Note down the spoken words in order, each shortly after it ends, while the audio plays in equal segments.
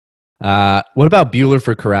What about Bueller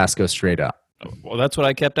for Carrasco straight up? Well, that's what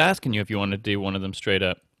I kept asking you if you wanted to do one of them straight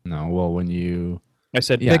up. No, well, when you... I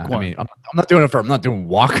said Yeah, pick one. I mean, I'm not doing it for... I'm not doing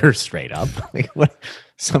Walker straight up. Like, what?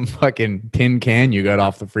 Some fucking tin can you got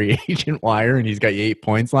off the free agent wire and he's got you 8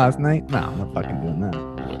 points last night? No, I'm not fucking doing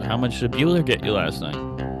that. How much did Bueller get you last night?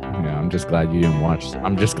 Yeah, I'm just glad you didn't watch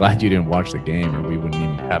the game, or we wouldn't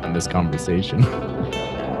even be having this conversation.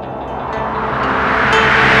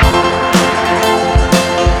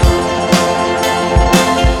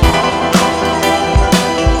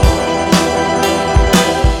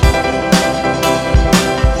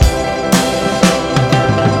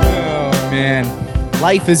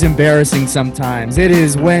 Life is embarrassing sometimes. It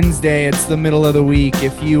is Wednesday. It's the middle of the week.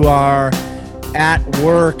 If you are at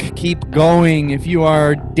work, keep going. If you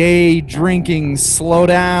are day drinking, slow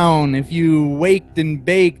down. If you waked and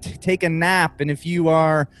baked, take a nap. And if you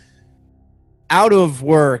are out of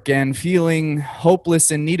work and feeling hopeless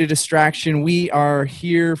and need a distraction, we are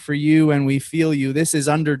here for you and we feel you. This is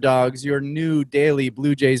Underdogs, your new daily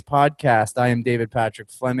Blue Jays podcast. I am David Patrick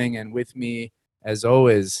Fleming, and with me, as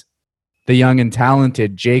always, the young and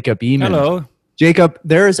talented Jacob Eamon. Hello. Jacob,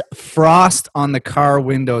 there's frost on the car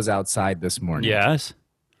windows outside this morning. Yes.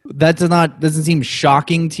 That doesn't seem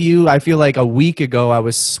shocking to you. I feel like a week ago I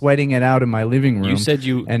was sweating it out in my living room. You said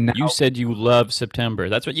you love September.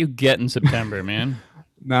 That's what you get in September, man.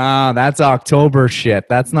 Nah, that's October shit.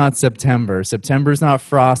 That's not September. September's not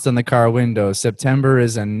frost on the car windows. September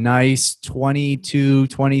is a nice 22,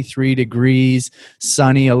 23 degrees,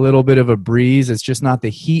 sunny, a little bit of a breeze. It's just not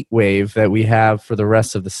the heat wave that we have for the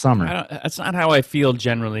rest of the summer. That's not how I feel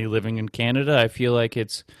generally living in Canada. I feel like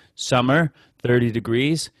it's summer, 30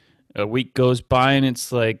 degrees. A week goes by and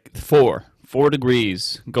it's like 4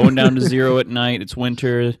 degrees, going down to 0 at night. It's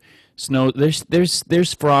winter, snow.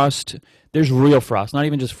 There's frost. There's real frost, not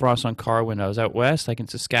even just frost on car windows. Out west, like in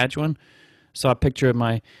Saskatchewan, saw a picture of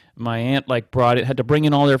my aunt had to bring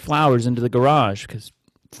in all their flowers into the garage because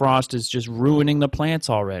frost is just ruining the plants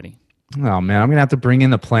already. Oh, man, I'm going to have to bring in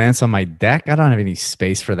the plants on my deck. I don't have any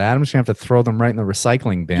space for that. I'm just going to have to throw them right in the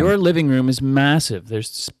recycling bin. Your living room is massive.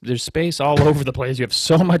 There's space all over the place. You have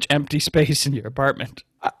so much empty space in your apartment.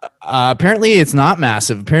 Apparently it's not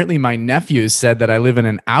massive. Apparently my nephews said that I live in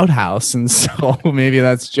an outhouse, and so maybe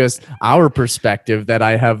that's just our perspective that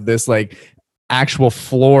I have this like actual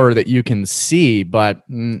floor that you can see, but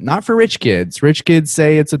not for rich kids. Rich kids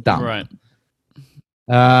say it's a dump. Right.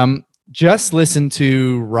 Just listen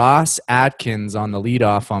to Ross Atkins on the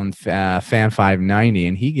leadoff on Fan 590,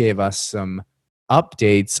 and he gave us some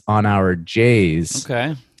updates on our Jays.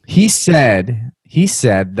 Okay. He said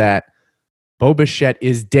that Bo Bichette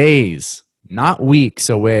is days, not weeks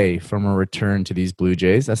away from a return to these Blue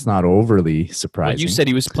Jays. That's not overly surprising. Well, you said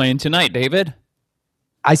he was playing tonight, David.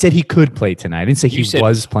 I said he could play tonight. I didn't say he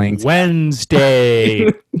was playing tonight.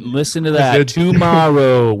 Wednesday. Listen to that.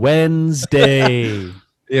 Tomorrow, Wednesday.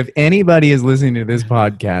 If anybody is listening to this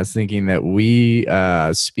podcast thinking that we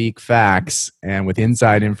speak facts and with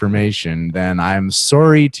inside information, then I'm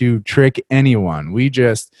sorry to trick anyone. We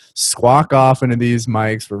just squawk off into these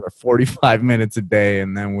mics for 45 minutes a day,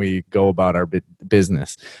 and then we go about our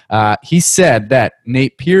business. He said that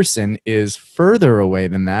Nate Pearson is further away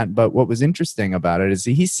than that, but what was interesting about it is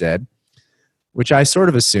he said, which I sort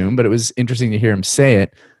of assumed, but it was interesting to hear him say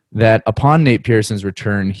it, that upon Nate Pearson's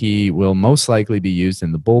return, he will most likely be used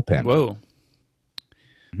in the bullpen. Whoa.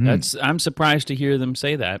 I'm surprised to hear them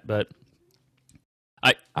say that, but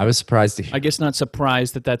I was surprised to hear. I guess not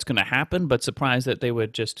surprised that that's going to happen, but surprised that they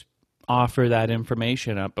would just offer that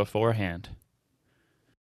information up beforehand.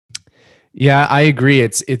 Yeah, I agree.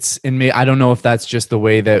 It's in me. I don't know if that's just the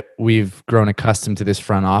way that we've grown accustomed to this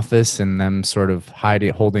front office and them sort of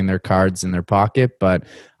holding their cards in their pocket, but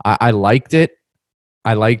I liked it.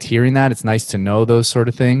 I liked hearing that. It's nice to know those sort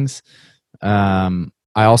of things. I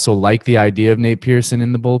also like the idea of Nate Pearson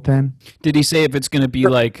in the bullpen. Did he say if it's going to be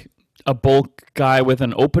like a bulk guy with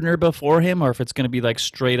an opener before him, or if it's going to be like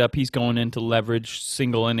straight up he's going into leverage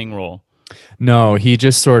single inning role? No, he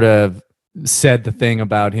just sort of said the thing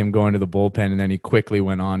about him going to the bullpen, and then he quickly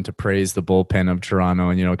went on to praise the bullpen of Toronto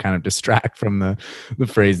and, kind of distract from the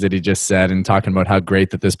phrase that he just said and talking about how great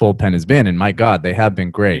that this bullpen has been. And my God, they have been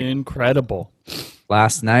great. Incredible.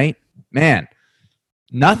 Last night, man,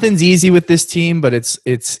 nothing's easy with this team, but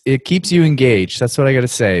it keeps you engaged. That's what I got to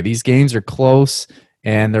say. These games are close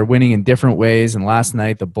and they're winning in different ways. And last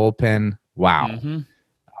night, the bullpen, wow. Mm-hmm.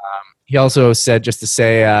 He also said, just to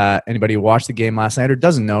say, anybody who watched the game last night or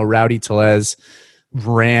doesn't know, Rowdy Tellez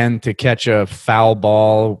ran to catch a foul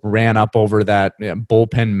ball, ran up over that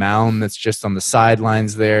bullpen mound that's just on the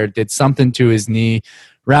sidelines there, did something to his knee,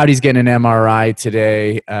 Rowdy's getting an MRI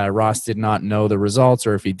today. Ross did not know the results,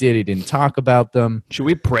 or if he did, he didn't talk about them. Should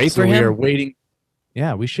we pray for him? We are waiting.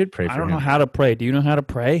 Yeah, we should pray for him. I don't know how to pray. Do you know how to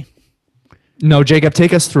pray? No, Jacob,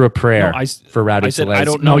 take us through a prayer for Rowdy Tellez. I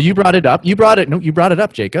don't know. No, you brought it up. You brought it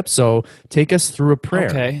up, Jacob. So take us through a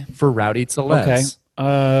prayer for Rowdy Tellez.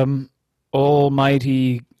 Okay.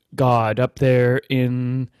 Almighty God, up there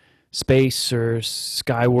in space or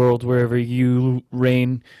sky world, wherever you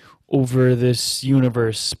reign over this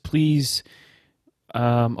universe, please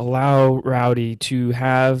allow Rowdy to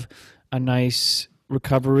have a nice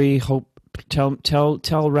recovery.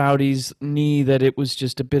 Tell Rowdy's knee that it was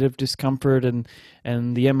just a bit of discomfort, and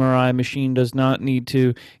the MRI machine does not need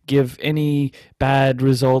to give any bad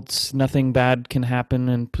results. Nothing bad can happen,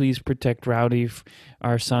 and please protect Rowdy,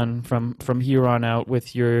 our son, from here on out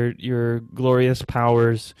with your glorious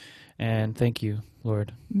powers. And thank you,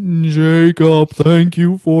 Lord. Jacob, thank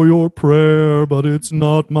you for your prayer, but it's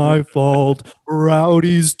not my fault.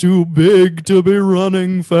 Rowdy's too big to be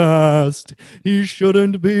running fast. He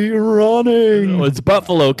shouldn't be running. Oh, it's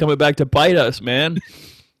Buffalo coming back to bite us, man.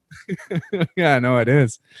 Yeah, no, it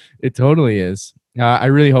is. It totally is. I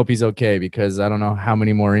really hope he's okay, because I don't know how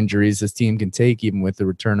many more injuries this team can take, even with the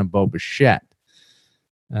return of Bo Bichette.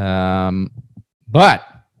 But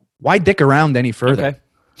why dick around any further? Okay.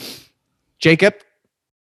 Jacob,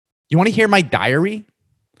 you want to hear my diary?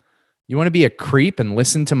 You want to be a creep and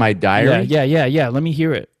listen to my diary? Yeah. Let me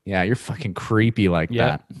hear it. Yeah, you're fucking creepy like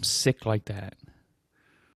that. I'm sick like that.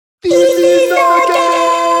 This is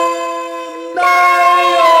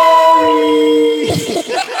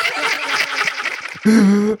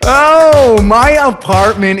Oh, my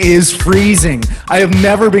apartment is freezing. I have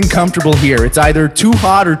never been comfortable here. It's either too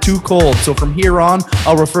hot or too cold. So from here on,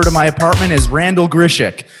 I'll refer to my apartment as Randall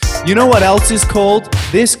Grishik. You know what else is cold?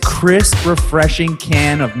 This crisp, refreshing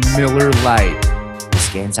can of Miller Lite.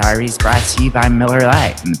 This game's always brought to you by Miller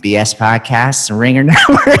Lite and the BS Podcasts and Ringer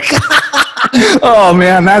Network. Oh,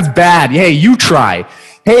 man, that's bad. Hey, you try.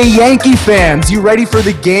 Hey, Yankee fans, you ready for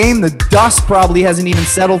the game? The dust probably hasn't even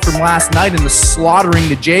settled from last night and the slaughtering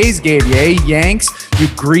the Jays gave you, eh, Yanks? You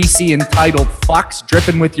greasy, entitled fucks,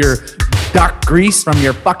 dripping with your duck grease from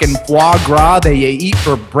your fucking foie gras that you eat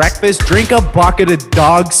for breakfast. Drink a bucket of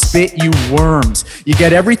dog spit, you worms. You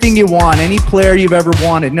get everything you want, any player you've ever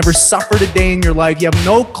wanted. Never suffered a day in your life. You have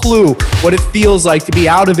no clue what it feels like to be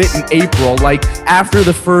out of it in April, like after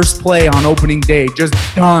the first play on opening day. Just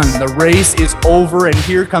done. The race is over, and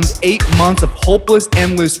here comes 8 months of hopeless,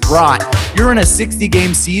 endless rot. You're in a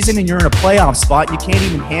 60-game season and you're in a playoff spot. You can't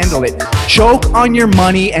even handle it. Choke on your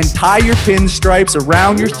money and tie your pinstripes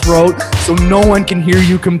around your throat so no one can hear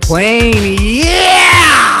you complain.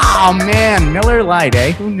 Yeah! Oh, man, Miller Lite,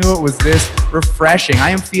 eh? Who knew it was this refreshing?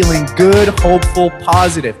 I am feeling good, hopeful,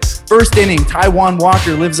 positive. First inning, Taijuan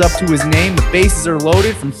Walker lives up to his name. The bases are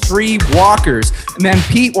loaded from 3 walkers. And then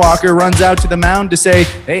Pete Walker runs out to the mound to say,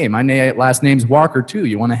 hey, my last name's Walker, too.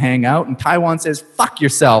 You want to hang out? And Taijuan says, fuck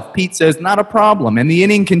yourself. Pete says, not a problem. And the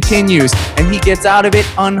inning continues, and he gets out of it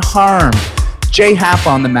unharmed. Jay Happ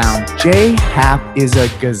on the mound. Jay Happ is a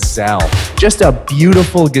gazelle. Just a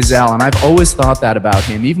beautiful gazelle, and I've always thought that about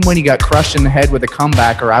him. Even when he got crushed in the head with a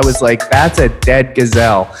comebacker, I was like, that's a dead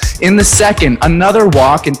gazelle. In the second, another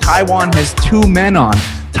walk, and Taijuan has 2 men on.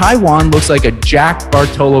 Taijuan looks like a Jack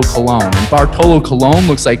Bartolo Colon, and Bartolo Colon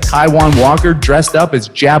looks like Taijuan Walker dressed up as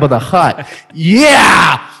Jabba the Hutt.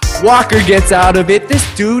 Yeah! Walker gets out of it. This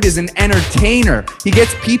dude is an entertainer. He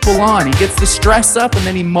gets people on. He gets the stress up, and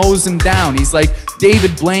then he mows them down. He's like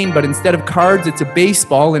David Blaine, but instead of cards, it's a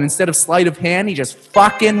baseball, and instead of sleight of hand, he just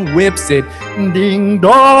fucking whips it. Ding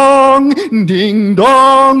dong, ding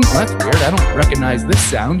dong. Well, that's weird. I don't recognize this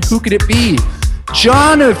sound. Who could it be?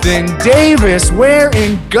 Jonathan Davis, where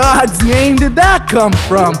in God's name did that come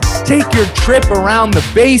from? Take your trip around the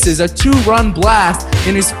bases, a 2-run blast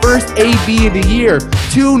in his first AB of the year.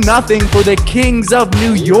 2-0 for the Kings of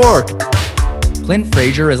New York. Clint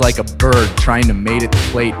Frazier is like a bird trying to mate at the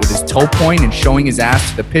plate with his toe point and showing his ass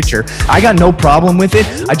to the pitcher. I got no problem with it.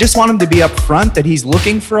 I just want him to be up front that he's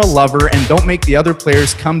looking for a lover, and don't make the other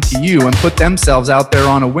players come to you and put themselves out there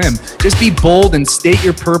on a whim. Just be bold and state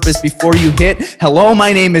your purpose before you hit. Hello,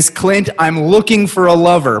 my name is Clint. I'm looking for a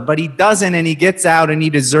lover. But he doesn't, and he gets out, and he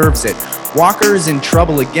deserves it. Walker is in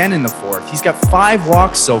trouble again in the fourth. He's got 5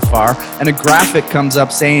 walks so far, and a graphic comes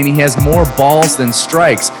up saying he has more balls than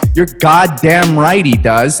strikes. You're goddamn right he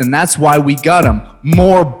does, and that's why we got him.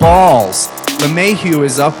 More balls. LeMahieu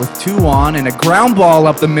is up with 2 on, and a ground ball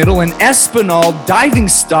up the middle, and Espinal diving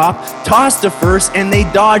stop, toss to first, and they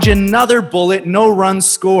dodge another bullet, no run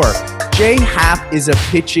score. Jay Happ is a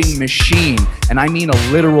pitching machine, and I mean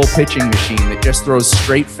a literal pitching machine that just throws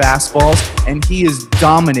straight fastballs, and he is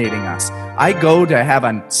dominating us. I go to have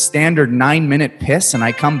a standard 9-minute piss, and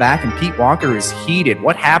I come back, and Pete Walker is heated.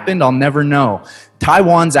 What happened? I'll never know.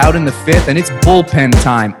 Taiwan's out in the 5th, and it's bullpen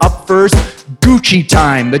time. Up first, Gucci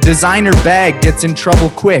time. The designer bag gets in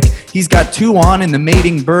trouble quick. He's got 2 on, and the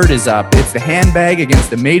mating bird is up. It's the handbag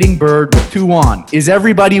against the mating bird with 2 on. Is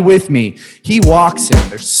everybody with me? He walks in.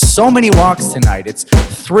 There's so many walks tonight. It's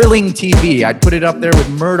thrilling TV. I'd put it up there with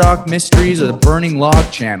Murdoch Mysteries or the Burning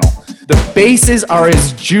Log Channel. The bases are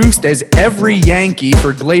as juiced as every Yankee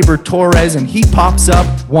for Gleyber Torres, and he pops up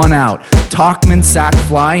 1 out. Tauchman sack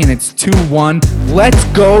fly, and it's 2-1. Let's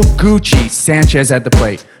go Gucci. Sanchez at the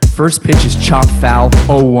plate. First pitch is chopped foul,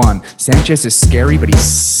 0-1. Sanchez is scary, but he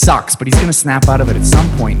sucks. But he's going to snap out of it at some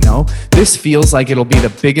point, no? This feels like it'll be the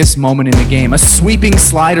biggest moment in the game. A sweeping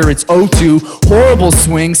slider, it's 0-2. Horrible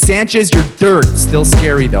swing. Sanchez, you're dirt. Still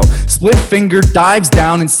scary, though. Split finger dives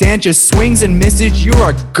down, and Sanchez swings and misses. You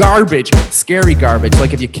are garbage. Scary garbage.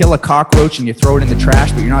 Like if you kill a cockroach and you throw it in the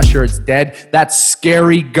trash, but you're not sure it's dead. That's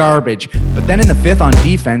scary garbage. But then in the 5th on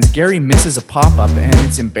defense, Gary misses a pop-up, and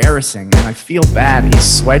it's embarrassing. And I feel bad. He's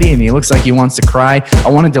sweaty, and he looks like he wants to cry. I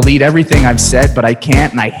want to delete everything I've said, but I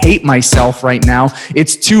can't, and I hate myself right now.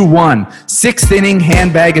 It's 2-1. 6th inning,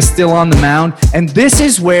 handbag is still on the mound, and this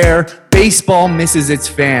is where baseball misses its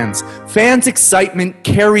fans. Fans' excitement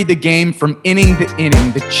carry the game from inning to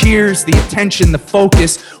inning. The cheers, the attention, the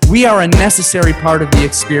focus. We are a necessary part of the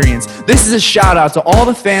experience. This is a shout out to all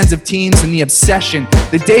the fans of teams and the obsession,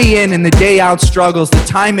 the day in and the day out struggles, the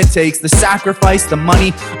time it takes, the sacrifice, the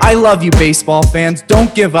money. I love you, baseball fans.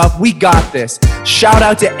 Don't give up. We got this. Shout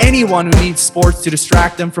out to anyone who needs sports to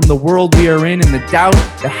distract them from the world we are in and the doubt,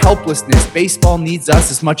 the helplessness. Baseball needs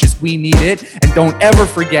us as much as we need it, and don't ever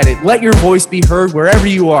forget it. Let your voice be heard wherever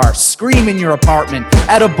you are. Scream in your apartment,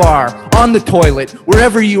 at a bar, on the toilet,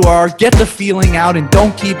 wherever you are. Get the feeling out and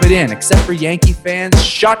don't keep it in. Except for Yankee fans,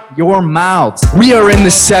 shut your mouths. We are in the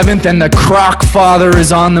 7th, and the Croc Father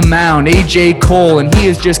is on the mound, A.J. Cole, and he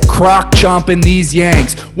is just croc chomping these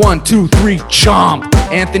Yanks. 1, 2, 3, chomp.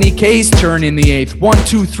 Anthony K's turn in the 8th. 1,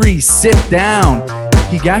 2, 3, sit down.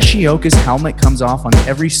 Higashioka's helmet comes off on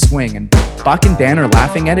every swing, and Buck and Dan are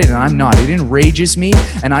laughing at it, and I'm not. It enrages me,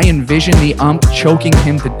 and I envision the ump choking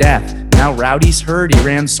him to death. Now Rowdy's hurt. He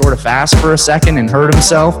ran sort of fast for a second and hurt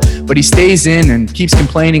himself, but he stays in and keeps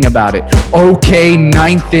complaining about it. Okay,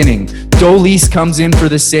 9th inning. Dolis comes in for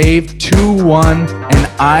the save, 2-1, and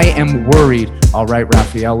I am worried. All right,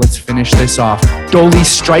 Raphael, let's finish this off. Dolis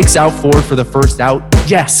strikes out forward for the first out.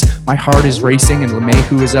 Yes, my heart is racing, and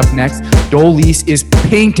LeMahieu is up next. Dolis is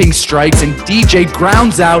painting strikes, and DJ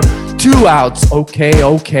grounds out. 2 outs.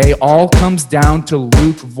 Okay. All comes down to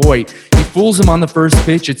Luke Voit. He fools him on the first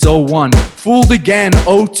pitch. It's 0-1. Fooled again.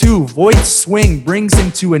 0-2. Voigt's swing brings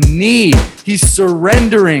him to a knee. He's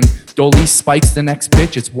surrendering. Dolis spikes the next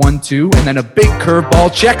pitch. It's 1-2. And then a big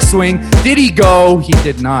curveball. Check swing. Did he go? He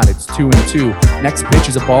did not. It's 2-2. Next pitch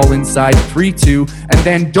is a ball inside. 3-2. And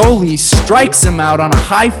then Dolis strikes him out on a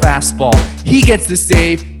high fastball. He gets the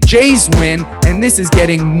save. Jays win, and this is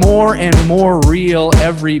getting more and more real,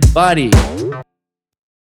 everybody.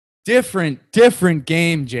 Different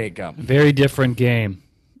game, Jacob. Very different game.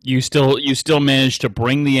 You still managed to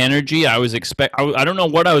bring the energy. I don't know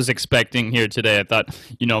what I was expecting here today. I thought,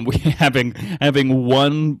 we having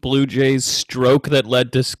one Blue Jays stroke that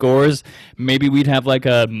led to scores, maybe we'd have like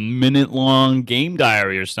a minute-long game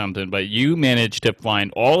diary or something. But you managed to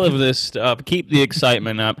find all of this stuff, keep the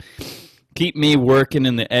excitement up. Keep me working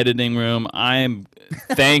in the editing room. I am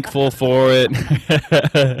thankful for it.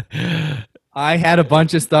 I had a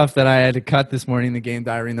bunch of stuff that I had to cut this morning in the game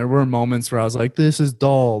diary, and there were moments where I was like, this is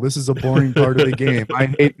dull. This is a boring part of the game. I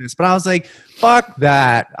hate this. But I was like, fuck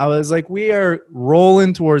that. I was like, we are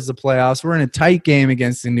rolling towards the playoffs. We're in a tight game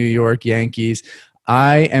against the New York Yankees.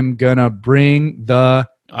 I am going to bring the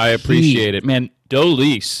I appreciate it. Man,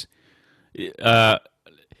 Dolis,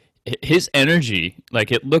 his energy,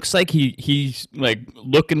 like it looks like he's like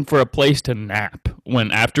looking for a place to nap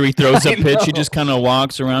when after he throws a pitch. He just kind of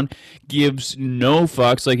walks around, gives no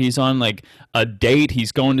fucks, like he's on like a date.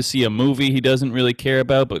 He's going to see a movie he doesn't really care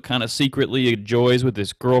about, but kind of secretly enjoys with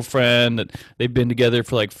his girlfriend that they've been together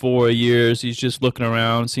for like 4 years. He's just looking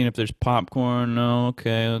around, seeing if there's popcorn. No,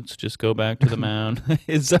 okay, let's just go back to the mound.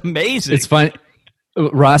 It's amazing. It's fun.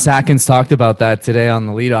 Ross Atkins talked about that today on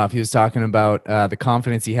the leadoff. He was talking about the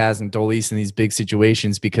confidence he has in Dolis in these big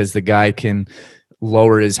situations because the guy can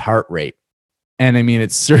lower his heart rate. And I mean,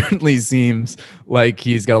 it certainly seems like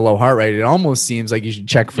he's got a low heart rate. It almost seems like you should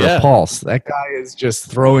check for a pulse. That guy is just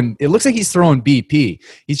throwing, it looks like he's throwing BP.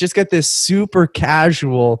 He's just got this super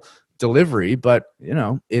casual delivery, but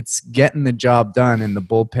it's getting the job done, and the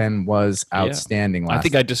bullpen was outstanding last I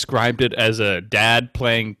think I described it as a dad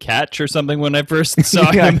playing catch or something when I first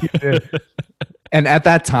saw him. You did. And at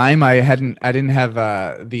that time, I didn't have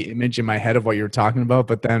the image in my head of what you were talking about.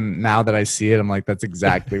 But then now that I see it, I'm like, that's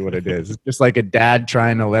exactly what it is. It's just like a dad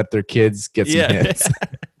trying to let their kids get some hits.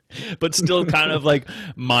 But still kind of like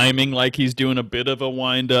miming like he's doing a bit of a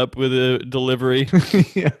wind up with a delivery.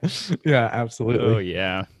 Yeah, absolutely. Oh,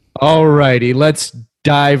 yeah. All righty, let's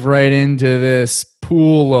dive right into this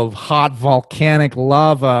pool of hot volcanic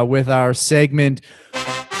lava with our segment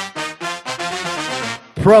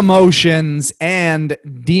Promotions and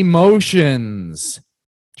Demotions.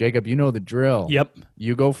 Jacob, you know the drill. Yep.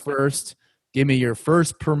 You go first. Give me your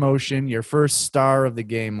first promotion, your first star of the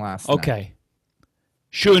game last night. Okay.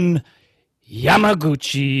 Shun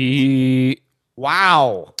Yamaguchi.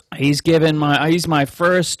 Wow. He's my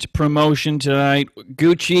first promotion tonight.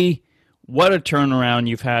 Gucci, what a turnaround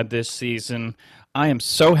you've had this season. I am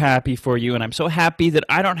so happy for you, and I'm so happy that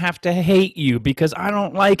I don't have to hate you, because I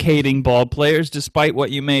don't like hating ball players, despite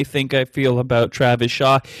what you may think I feel about Travis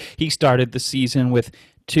Shaw. He started the season with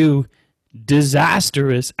 2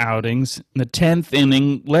 disastrous outings. In the 10th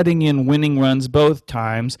inning, letting in winning runs both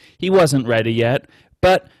times. He wasn't ready yet,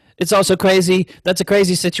 but it's also crazy. That's a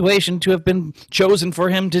crazy situation to have been chosen for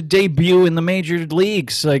him to debut in the major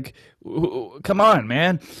leagues. Like, come on,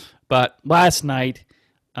 man. But last night,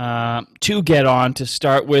 2 get on to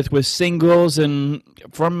start with singles, and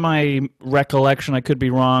from my recollection, I could be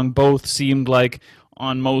wrong, both seemed like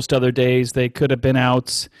on most other days they could have been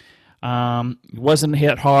outs. He wasn't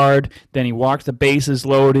hit hard, then he walked the bases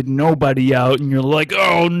loaded, nobody out, and you're like,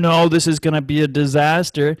 oh no, this is going to be a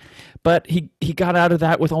disaster. But he got out of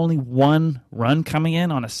that with only 1 run coming in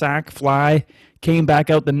on a sac fly. Came back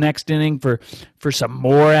out the next inning for some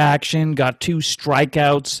more action, got 2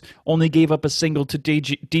 strikeouts, only gave up a single to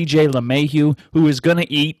DJ LeMahieu, who is going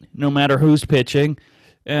to eat no matter who's pitching.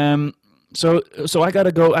 So I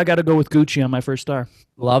gotta go with Gucci on my first star.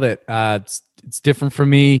 Love it. It's different for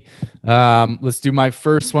me. Let's do my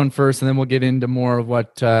first one first, and then we'll get into more of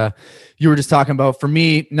what you were just talking about. For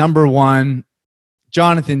me, number 1,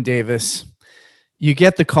 Jonathan Davis. You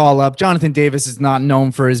get the call up. Jonathan Davis is not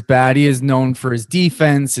known for his bat. He is known for his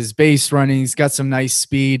defense, his base running. He's got some nice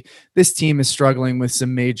speed. This team is struggling with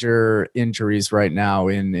some major injuries right now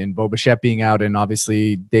in Bo Bichette being out, and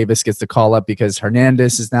obviously Davis gets the call up because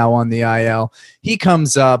Hernandez is now on the IL. He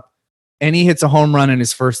comes up, and he hits a home run in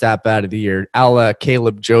his first at-bat of the year, a la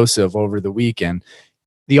Caleb Joseph over the weekend.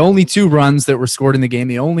 The only 2 runs that were scored in the game,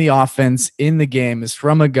 the only offense in the game is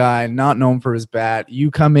from a guy not known for his bat. You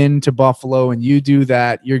come into Buffalo and you do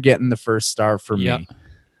that, you're getting the first star for me.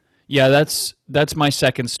 Yeah, that's my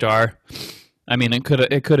second star. I mean, it could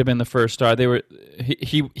have been the first star.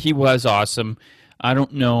 He was awesome. I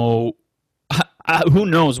don't know. Who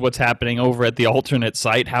knows what's happening over at the alternate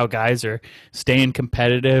site? How guys are staying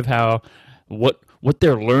competitive? What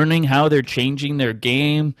they're learning, how they're changing their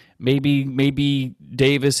game. Maybe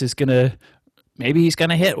Davis is he's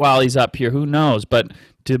gonna hit while he's up here. Who knows? But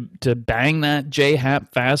to bang that J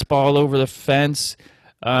Happ fastball over the fence,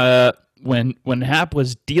 when Happ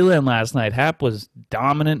was dealing last night, Happ was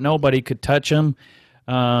dominant. Nobody could touch him.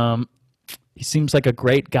 He seems like a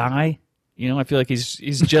great guy. I feel like he's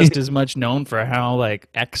just as much known for how like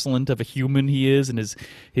excellent of a human he is, and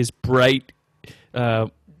his bright,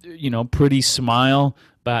 pretty smile,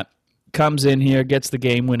 but comes in here, gets the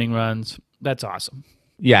game-winning runs. That's awesome.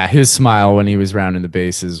 Yeah, his smile when he was rounding the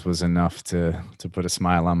bases was enough to put a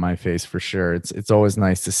smile on my face for sure. It's always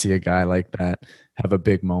nice to see a guy like that have a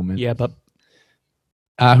big moment. Yeah, but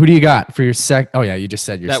who do you got for your second? Oh yeah, you just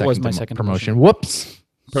said your that was my second promotion. Whoops,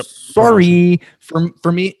 sorry.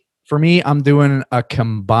 For me, I'm doing a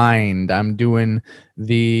combined. I'm doing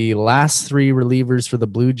the last 3 relievers for the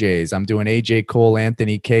Blue Jays. I'm doing AJ Cole,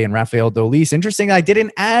 Anthony Kay, and Rafael Dolis. Interesting, I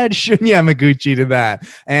didn't add Shun Yamaguchi to that.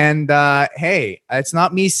 And hey, it's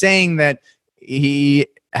not me saying that he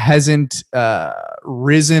hasn't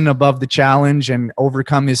risen above the challenge and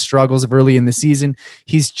overcome his struggles of early in the season.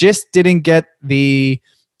 He's just didn't get the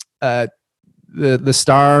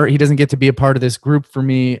star. He doesn't get to be a part of this group for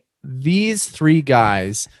me. These 3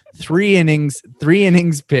 guys, 3 innings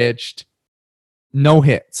pitched, no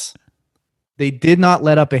hits. They did not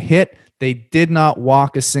let up a hit. They did not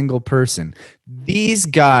walk a single person. These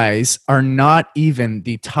guys are not even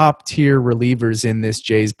the top tier relievers in this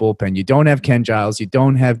Jays bullpen. You don't have Ken Giles. You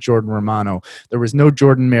don't have Jordan Romano. There was no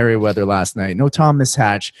Jordan Merriweather last night. No Thomas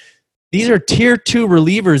Hatch. These are tier 2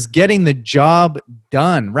 relievers getting the job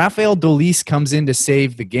done. Rafael Dolis comes in to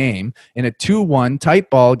save the game in a 2-1 tight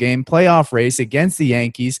ball game playoff race against the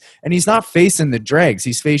Yankees, and he's not facing the dregs.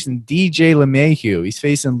 He's facing DJ LeMahieu. He's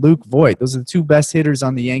facing Luke Voigt. Those are the 2 best hitters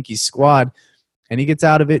on the Yankees squad, and he gets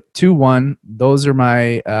out of it 2-1. Those are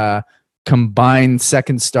my combined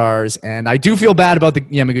second stars, and I do feel bad about the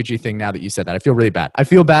Yamaguchi thing now that you said that. I feel really bad. I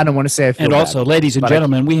feel bad. I want to say I feel bad. And also, ladies and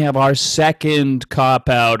gentlemen, we have our second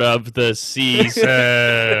cop-out of the season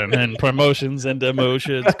and promotions and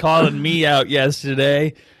demotions. Calling me out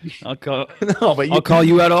yesterday. I'll call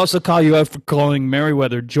you out. Also call you out for calling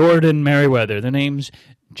Merriweather Jordan Merriweather. The name's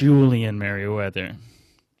Julian Merriweather.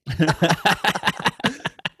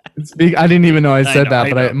 I didn't even know I said that,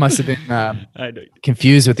 but I must have been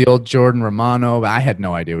confused with the old Jordan Romano. I had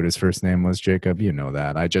no idea what his first name was, Jacob. You know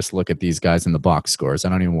that. I just look at these guys in the box scores. I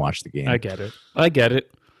don't even watch the game. I get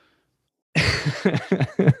it.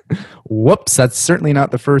 Whoops. That's certainly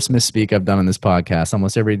not the first misspeak I've done on this podcast.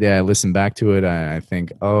 Almost every day I listen back to it. I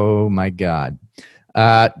think, oh, my God.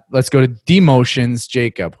 Let's go to demotions.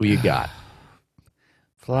 Jacob, who you got?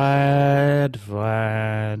 Vlad,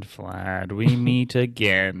 we meet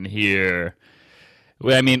again here.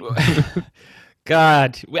 I mean,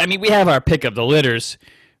 God, I mean, we have our pick of the litter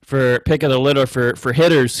for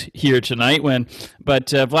hitters here tonight. But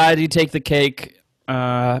Vlad, you take the cake.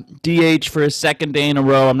 DH for a second day in a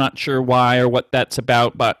row. I'm not sure why or what that's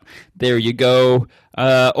about, but there you go.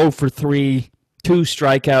 0 for 3, 2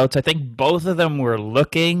 strikeouts. I think both of them were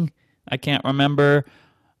looking. I can't remember.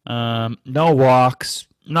 No walks.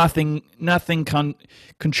 Nothing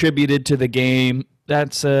contributed to the game.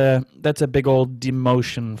 That's a big old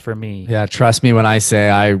demotion for me. Yeah, trust me when I say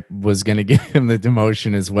I was going to give him the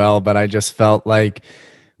demotion as well, but I just felt like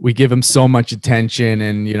we give him so much attention,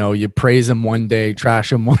 and you praise him one day,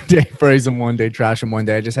 trash him one day, praise him one day, trash him one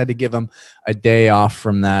day. I just had to give him a day off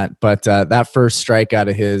from that. But that first strikeout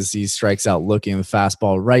of his, he strikes out looking the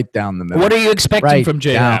fastball right down the middle. What are you expecting from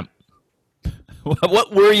J-Ham?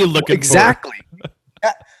 What were you looking for? Exactly.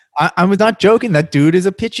 I was not joking. That dude is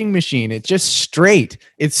a pitching machine. It's just straight.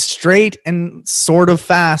 It's straight and sort of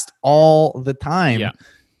fast all the time. Yeah.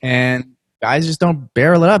 And guys just don't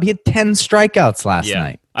barrel it up. He had 10 strikeouts last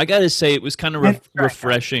night. I got to say, it was kind of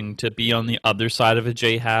refreshing to be on the other side of a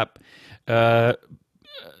J-Hap.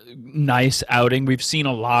 Nice outing. We've seen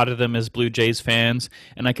a lot of them as Blue Jays fans,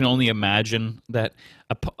 and I can only imagine that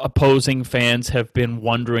opposing fans have been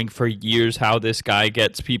wondering for years how this guy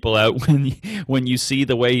gets people out when you see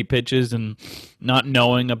the way he pitches and not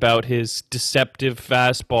knowing about his deceptive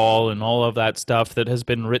fastball and all of that stuff that has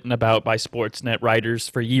been written about by Sportsnet writers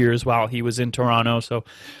for years while he was in Toronto. So,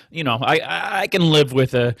 I can live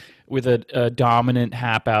with a dominant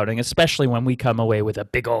Hap outing, especially when we come away with a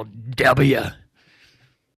big old W.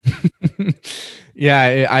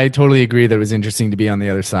 Yeah, I totally agree that it was interesting to be on the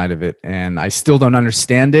other side of it, and I still don't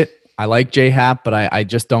understand it. I like J-Hap, but I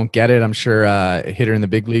just don't get it. I'm sure a hitter in the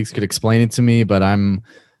big leagues could explain it to me, but I'm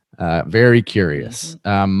very curious.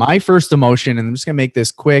 My first emotion, and I'm just going to make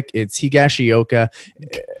this quick, it's Higashioka.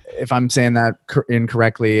 If I'm saying that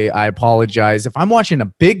incorrectly, I apologize. If I'm watching a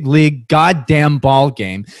big league goddamn ball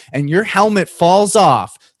game and your helmet falls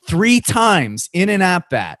off 3 times in an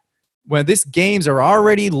at-bat, when these games are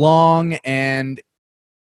already long, and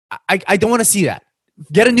I don't want to see that.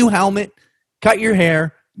 Get a new helmet, cut your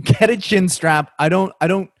hair, get a chin strap. I don't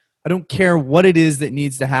care what it is that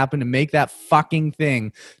needs to happen to make that fucking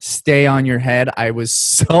thing stay on your head. I was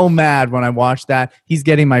so mad when I watched that. He's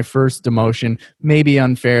getting my first demotion, maybe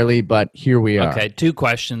unfairly, but here we are. Okay, 2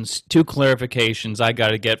 questions, 2 clarifications I got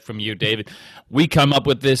to get from you, David. We come up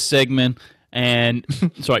with this segment, and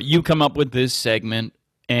you come up with this segment.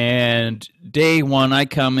 And day one, I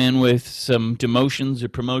come in with some demotions or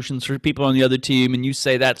promotions for people on the other team, and you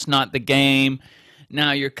say that's not the game.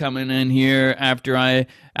 Now you're coming in here after I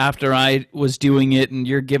was doing it, and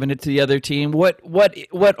you're giving it to the other team. What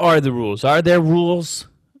are the rules? Are there rules?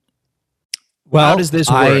 Well, how does this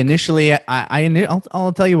work?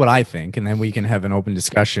 I'll tell you what I think, and then we can have an open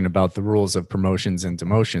discussion about the rules of promotions and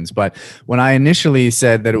demotions. But when I initially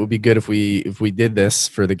said that it would be good if we did this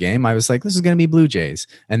for the game, I was like, this is going to be Blue Jays.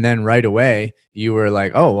 And then right away, you were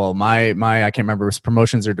like, oh, well, my I can't remember if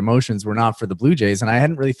promotions or demotions were not for the Blue Jays. And I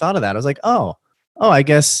hadn't really thought of that. I was like, oh, I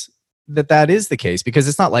guess that is the case, because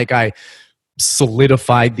it's not like I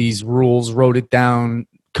solidified these rules, wrote it down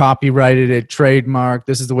copyrighted it, trademarked.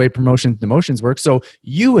 This is the way promotions and demotions work. So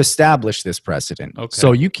you established this precedent. Okay.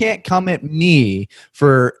 So you can't come at me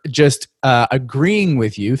for just agreeing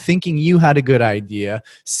with you, thinking you had a good idea,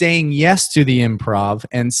 saying yes to the improv,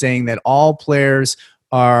 and saying that all players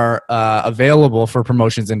are available for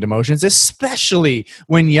promotions and demotions, especially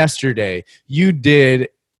when yesterday you did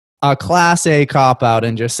a Class A cop-out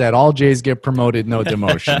and just said all Jays get promoted, no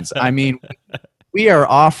demotions. I mean, we are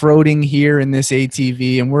off-roading here in this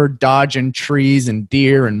ATV, and we're dodging trees and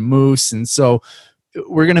deer and moose, and so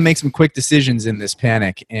we're going to make some quick decisions in this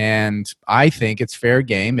panic. And I think it's fair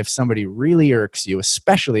game if somebody really irks you,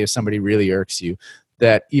 especially if somebody really irks you,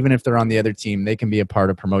 that even if they're on the other team, they can be a part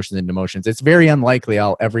of promotions and demotions. It's very unlikely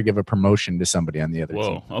I'll ever give a promotion to somebody on the other team.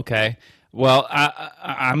 Whoa, okay. Well,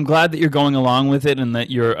 I'm glad that you're going along with it and that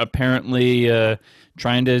you're apparently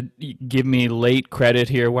trying to give me late credit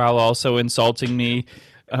here while also insulting me.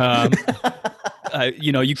 You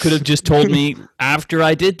could have just told me after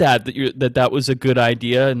I did that was a good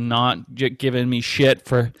idea and not giving me shit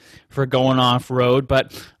for going off road.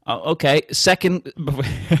 But okay, second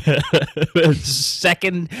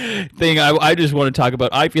thing I just want to talk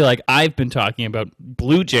about. I feel like I've been talking about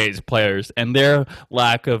Blue Jays players and their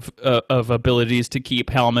lack of abilities to keep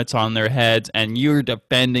helmets on their heads, and you're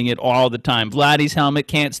defending it all the time. Vladdy's helmet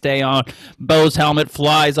can't stay on. Bo's helmet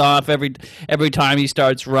flies off every time he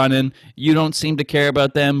starts running. You don't seem to care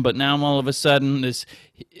about them, but now all of a sudden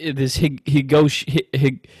he goes.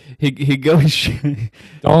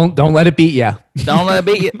 Don't let it beat you. Don't let it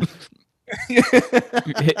beat you.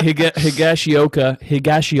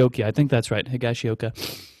 Higashioka, I think that's right.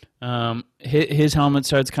 Higashioka. His helmet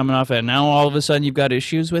starts coming off, and now all of a sudden you've got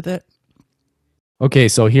issues with it. Okay,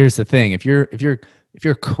 so here's the thing: if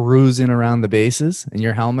you're cruising around the bases and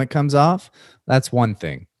your helmet comes off, that's one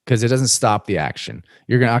thing, because it doesn't stop the action.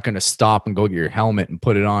 You're not going to stop and go get your helmet and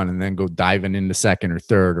put it on and then go diving into second or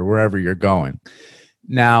third or wherever you're going.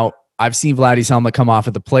 Now, I've seen Vladdy's helmet come off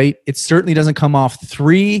at the plate. It certainly doesn't come off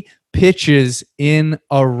 3 pitches in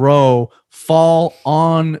a row, fall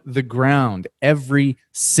on the ground every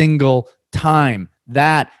single time.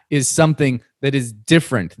 That is something that is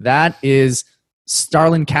different. That is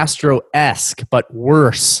Starlin Castro-esque, but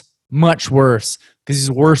worse, much worse, because he's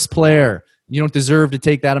a worse player. You don't deserve to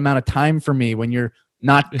take that amount of time from me when you're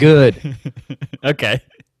not good. Okay.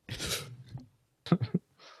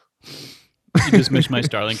 You just missed my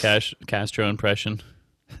Starlin Castro impression.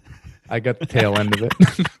 I got the tail end of it.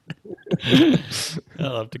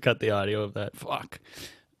 I'll have to cut the audio of that. Fuck.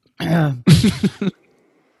 All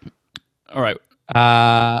right.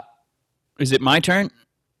 Is it my turn?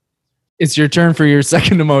 It's your turn for your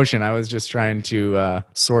second emotion. I was just trying to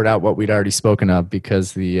sort out what we'd already spoken of,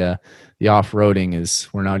 because the off-roading is,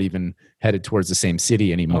 we're not even headed towards the same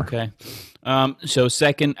city anymore. Okay. So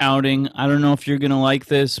second outing, I don't know if you're going to like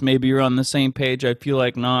this. Maybe you're on the same page. I feel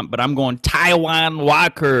like not, but I'm going Taijuan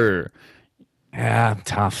Walker. Yeah,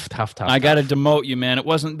 tough. I got to demote you, man. It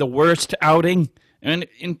wasn't the worst outing. And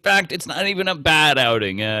in fact, it's not even a bad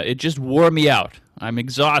outing. It just wore me out. I'm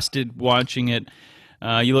exhausted watching it.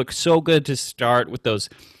 You look so good to start with those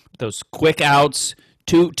quick outs,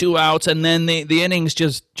 two outs, and then the innings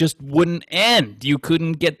just wouldn't end. You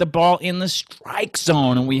couldn't get the ball in the strike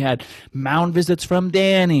zone, and we had mound visits from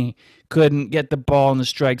Danny. Couldn't get the ball in the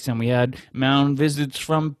strike zone. We had mound visits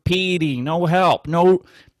from Petey. No help. No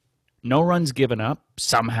runs given up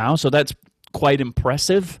somehow. So that's quite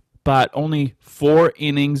impressive. But only 4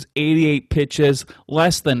 innings, 88 pitches,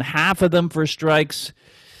 less than half of them for strikes.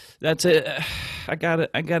 That's it. I gotta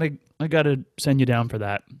send you down for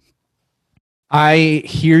that. I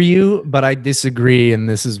hear you, but I disagree, and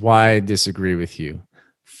this is why I disagree with you.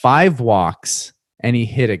 5 walks, and he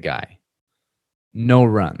hit a guy. No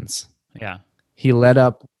runs. Yeah. He let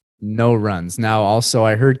up no runs. Now, also,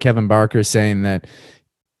 I heard Kevin Barker saying that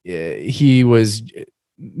he was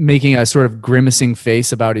making a sort of grimacing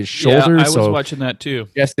face about his shoulder. Yeah, I was watching that too.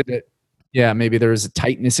 Suggested that, yeah, maybe there was a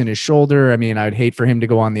tightness in his shoulder. I mean, I'd hate for him to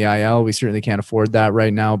go on the IL. We certainly can't afford that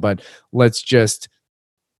right now, but let's just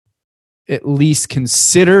at least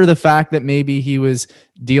consider the fact that maybe he was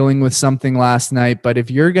dealing with something last night. But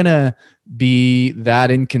if you're going to be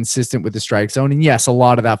that inconsistent with the strike zone, and yes, a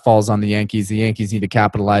lot of that falls on the Yankees. The Yankees need to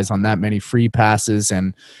capitalize on that many free passes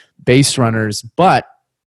and base runners. But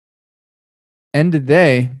end of the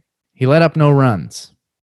day, he let up no runs.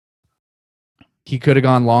 He could have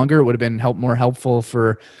gone longer. It would have been more helpful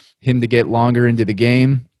for him to get longer into the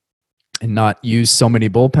game and not use so many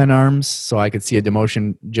bullpen arms. So I could see a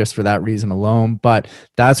demotion just for that reason alone. But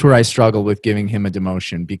that's where I struggle with giving him a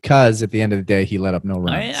demotion, because at the end of the day, he let up no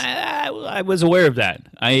runs. I was aware of that.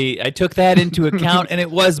 I took that into account, and it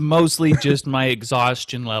was mostly just my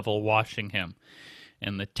exhaustion level watching him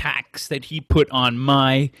and the tax that he put on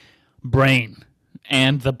my brain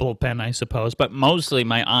and the bullpen, I suppose, but mostly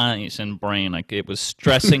my eyes and brain. Like, it was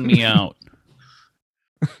stressing me out.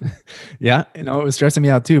 Yeah, it was stressing me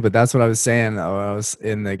out too. But that's what I was saying. I was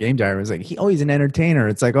in the game diary. I was like, he's an entertainer.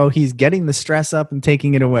 It's like, oh, he's getting the stress up and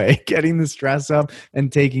taking it away, getting the stress up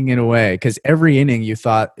and taking it away. Because every inning, you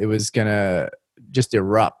thought it was gonna just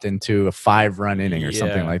erupt into a 5-run inning or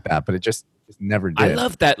something like that, but it just never did. I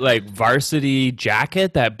love that like varsity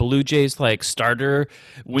jacket, that Blue Jays like starter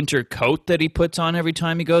winter coat that he puts on every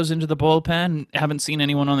time he goes into the bullpen. Haven't seen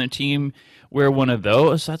anyone on the team wear one of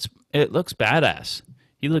those. It looks badass.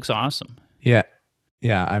 He looks awesome. Yeah.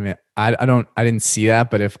 I mean, I didn't see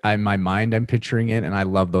that, but if in my mind I'm picturing it, and I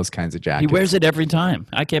love those kinds of jackets. He wears it every time.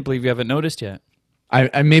 I can't believe you haven't noticed yet.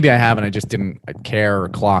 I maybe I haven't. I just didn't care or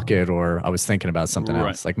clock it, or I was thinking about something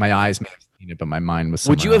else. Like my eyes may have seen it, but my mind was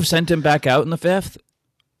somewhere Would you have sent him back out in the 5th?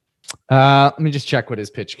 Let me just check what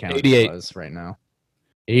his pitch count 88. was right now.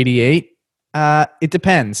 88? It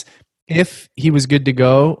depends. If he was good to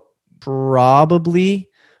go, probably,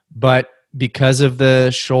 but because of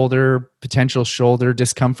the potential shoulder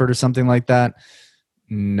discomfort or something like that,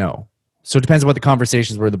 no. So it depends on what the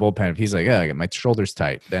conversations were in the bullpen. If he's like, yeah, my shoulder's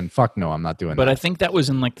tight, then fuck no, I'm not doing that. But I think that was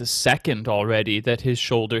in like the 2nd already, that his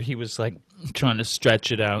shoulder, he was like trying to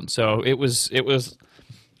stretch it out. So it was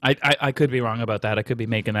I could be wrong about that. I could be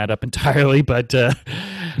making that up entirely, but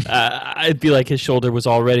I feel like his shoulder was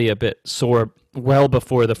already a bit sore well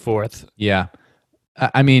before the 4th. Yeah.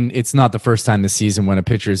 I mean, it's not the first time this season when a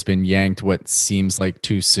pitcher's been yanked what seems like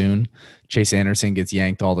too soon. Chase Anderson gets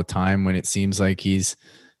yanked all the time when it seems like he's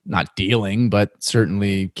not dealing, but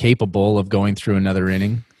certainly capable of going through another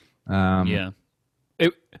inning. When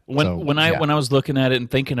I was looking at it and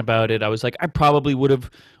thinking about it, I was like, I probably would have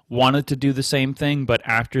wanted to do the same thing, but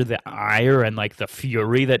after the ire and like the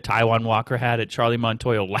fury that Taijuan Walker had at Charlie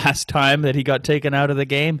Montoyo last time that he got taken out of the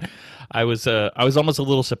game, I was almost a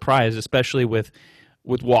little surprised, especially with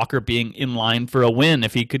Walker being in line for a win,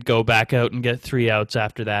 if he could go back out and get 3 outs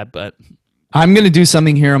after that. But I'm going to do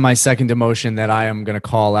something here on my second emotion that I am going to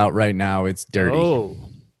call out right now. It's dirty. Oh.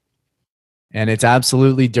 And it's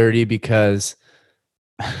absolutely dirty because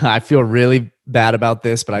I feel really bad about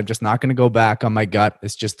this, but I'm just not going to go back on my gut.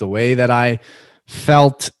 It's just the way that I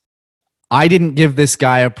felt. I didn't give this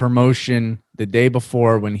guy a promotion the day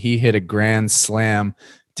before when he hit a grand slam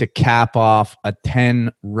to cap off a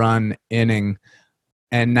 10-run inning.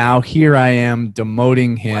 And now here I am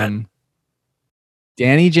demoting him. What?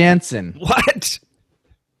 Danny Jansen. What?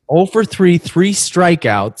 0 for 3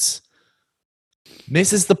 strikeouts.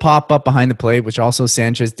 Misses the pop-up behind the plate, which also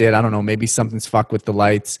Sanchez did. I don't know, maybe something's fucked with the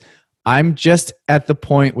lights. I'm just at the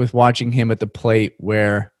point with watching him at the plate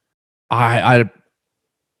where I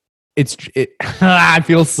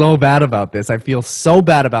feel so bad about this.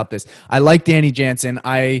 I like Danny Jansen.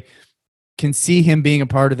 I can see him being a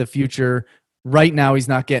part of the future. Right now, he's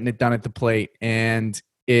not getting it done at the plate, and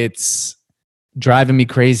it's driving me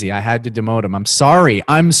crazy. I had to demote him. I'm sorry.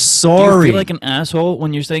 Do you feel like an asshole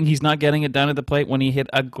when you're saying he's not getting it done at the plate when he hit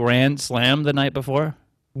a grand slam the night before?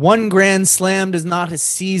 One grand slam does not a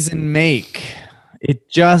season make. It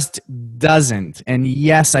just doesn't. And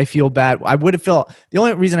yes, I feel bad. I would have felt the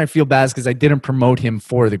only reason I feel bad is because I didn't promote him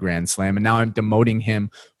for the grand slam, and now I'm demoting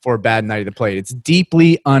him for a bad night at the plate. It's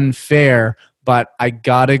deeply unfair, but I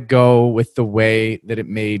gotta go with the way that it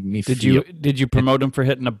made me feel. Did you promote him for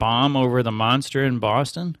hitting a bomb over the monster in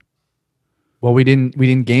Boston? Well, we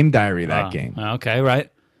didn't game diary that game. Okay,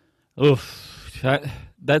 right. Oof,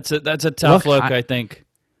 that's a tough look. I think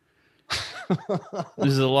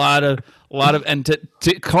there's a lot of and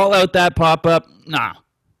to call out that pop up.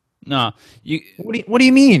 No. What do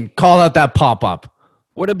you mean? Call out that pop up?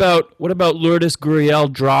 What about Lourdes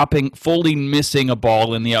Gurriel fully missing a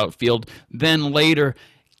ball in the outfield, then later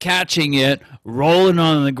catching it, rolling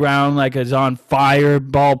on the ground like it's on fire,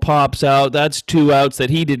 ball pops out. That's 2 outs that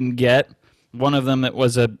he didn't get. One of them that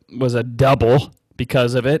was a double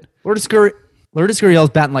because of it. Lourdes Gurriel's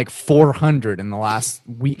batting like 400 in the last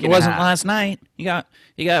week. It wasn't last night. He got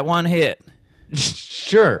 1 hit.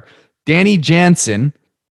 Sure. Danny Jansen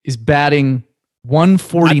is batting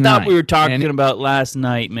 149. I thought we were talking about last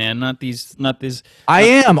night, man. Not these. I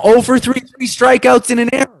am 0 for 3 strikeouts in an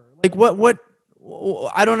error. Like what?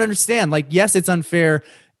 I don't understand. Like, yes, it's unfair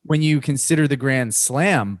when you consider the grand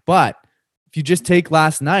slam, but if you just take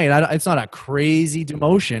last night, it's not a crazy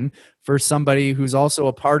demotion for somebody who's also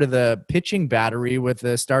a part of the pitching battery with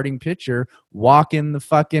the starting pitcher walking the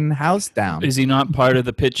fucking house down. Is he not part of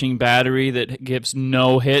the pitching battery that gives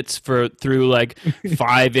no hits through like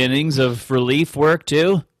 5 innings of relief work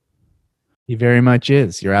too? He very much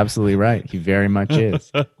is. You're absolutely right. He very much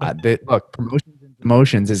is. Look, promotions and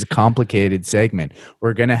demotions is a complicated segment.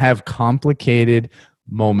 We're going to have complicated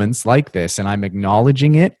moments like this, and I'm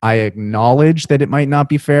acknowledging it. I acknowledge that it might not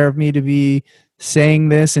be fair of me to be saying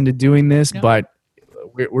this and to doing this, but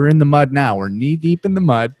we're in the mud now. We're knee deep in the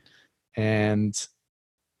mud, and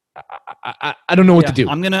I don't know what to do.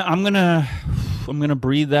 I'm gonna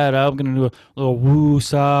breathe that out. I'm gonna do a little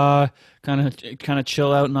woo-saw, kind of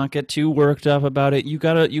chill out, not get too worked up about it. You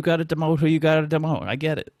gotta demote who you gotta demote. I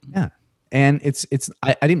get it. Yeah. And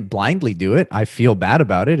I didn't blindly do it. I feel bad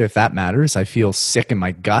about it, if that matters. I feel sick in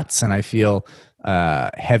my guts and I feel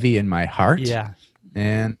heavy in my heart. Yeah.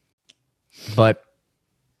 But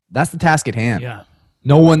that's the task at hand. Yeah.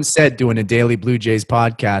 No one said doing a daily Blue Jays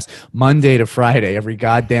podcast Monday to Friday every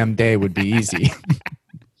goddamn day would be easy.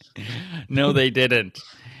 No, they didn't.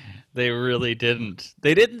 They really didn't.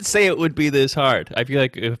 They didn't say it would be this hard. I feel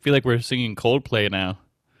like we're singing Coldplay now.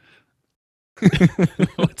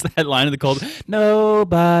 What's that line of the Cold?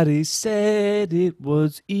 Nobody said it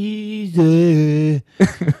was easy.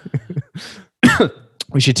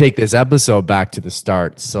 We should take this episode back to the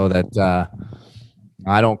start so that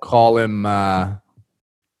I don't call him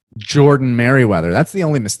Jordan Merriweather. That's the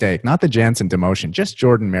only mistake, not the Jansen demotion, just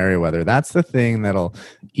Jordan Merriweather. That's the thing that'll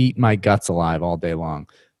eat my guts alive all day long.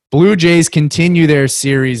 Blue Jays continue their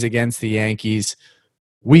series against the Yankees.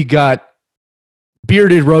 We got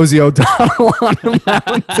bearded Rosie O'Donnell on the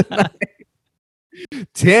mound tonight.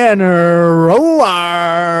 Tanner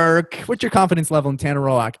Roark. What's your confidence level in Tanner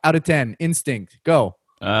Roark? Out of 10. Instinct. Go.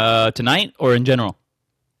 Tonight or in general?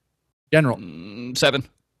 General. 7.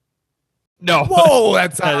 No. Whoa,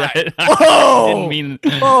 that's high. Whoa.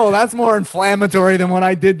 Whoa, that's more inflammatory than what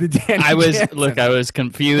I did to Danny Jansen. I was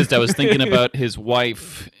confused. I was thinking about his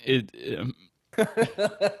wife.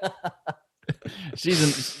 She's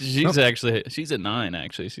a 9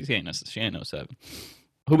 actually. She ain't no 7.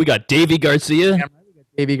 Who we got? Davy Garcia. Yeah,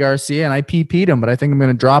 Davy Garcia, and I PP'd him, but I think I'm going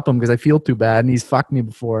to drop him because I feel too bad, and he's fucked me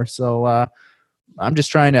before. So I'm just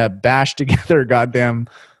trying to bash together goddamn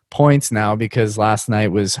points now because last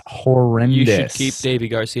night was horrendous. You should keep Davy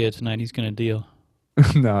Garcia tonight. He's going to deal.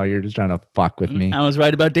 No, you're just trying to fuck with me. I was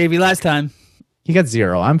right about Davy last time. He got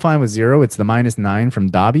 0. I'm fine with 0. It's the -9 from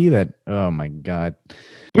Dobby that, oh my God.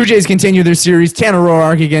 Blue Jays continue their series. Tanner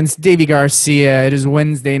Roark against Davy Garcia. It is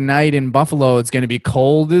Wednesday night in Buffalo. It's going to be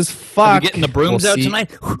cold as fuck. Are we getting the brooms out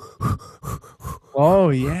tonight? Oh,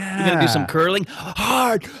 yeah. You're going to do some curling?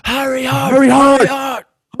 Hard! Hurry hard! Hurry hard!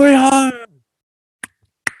 Hurry hard!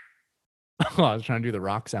 Oh, I was trying to do the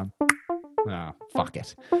rock sound. Oh, fuck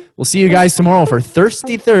it. We'll see you guys tomorrow for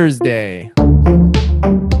Thirsty Thursday.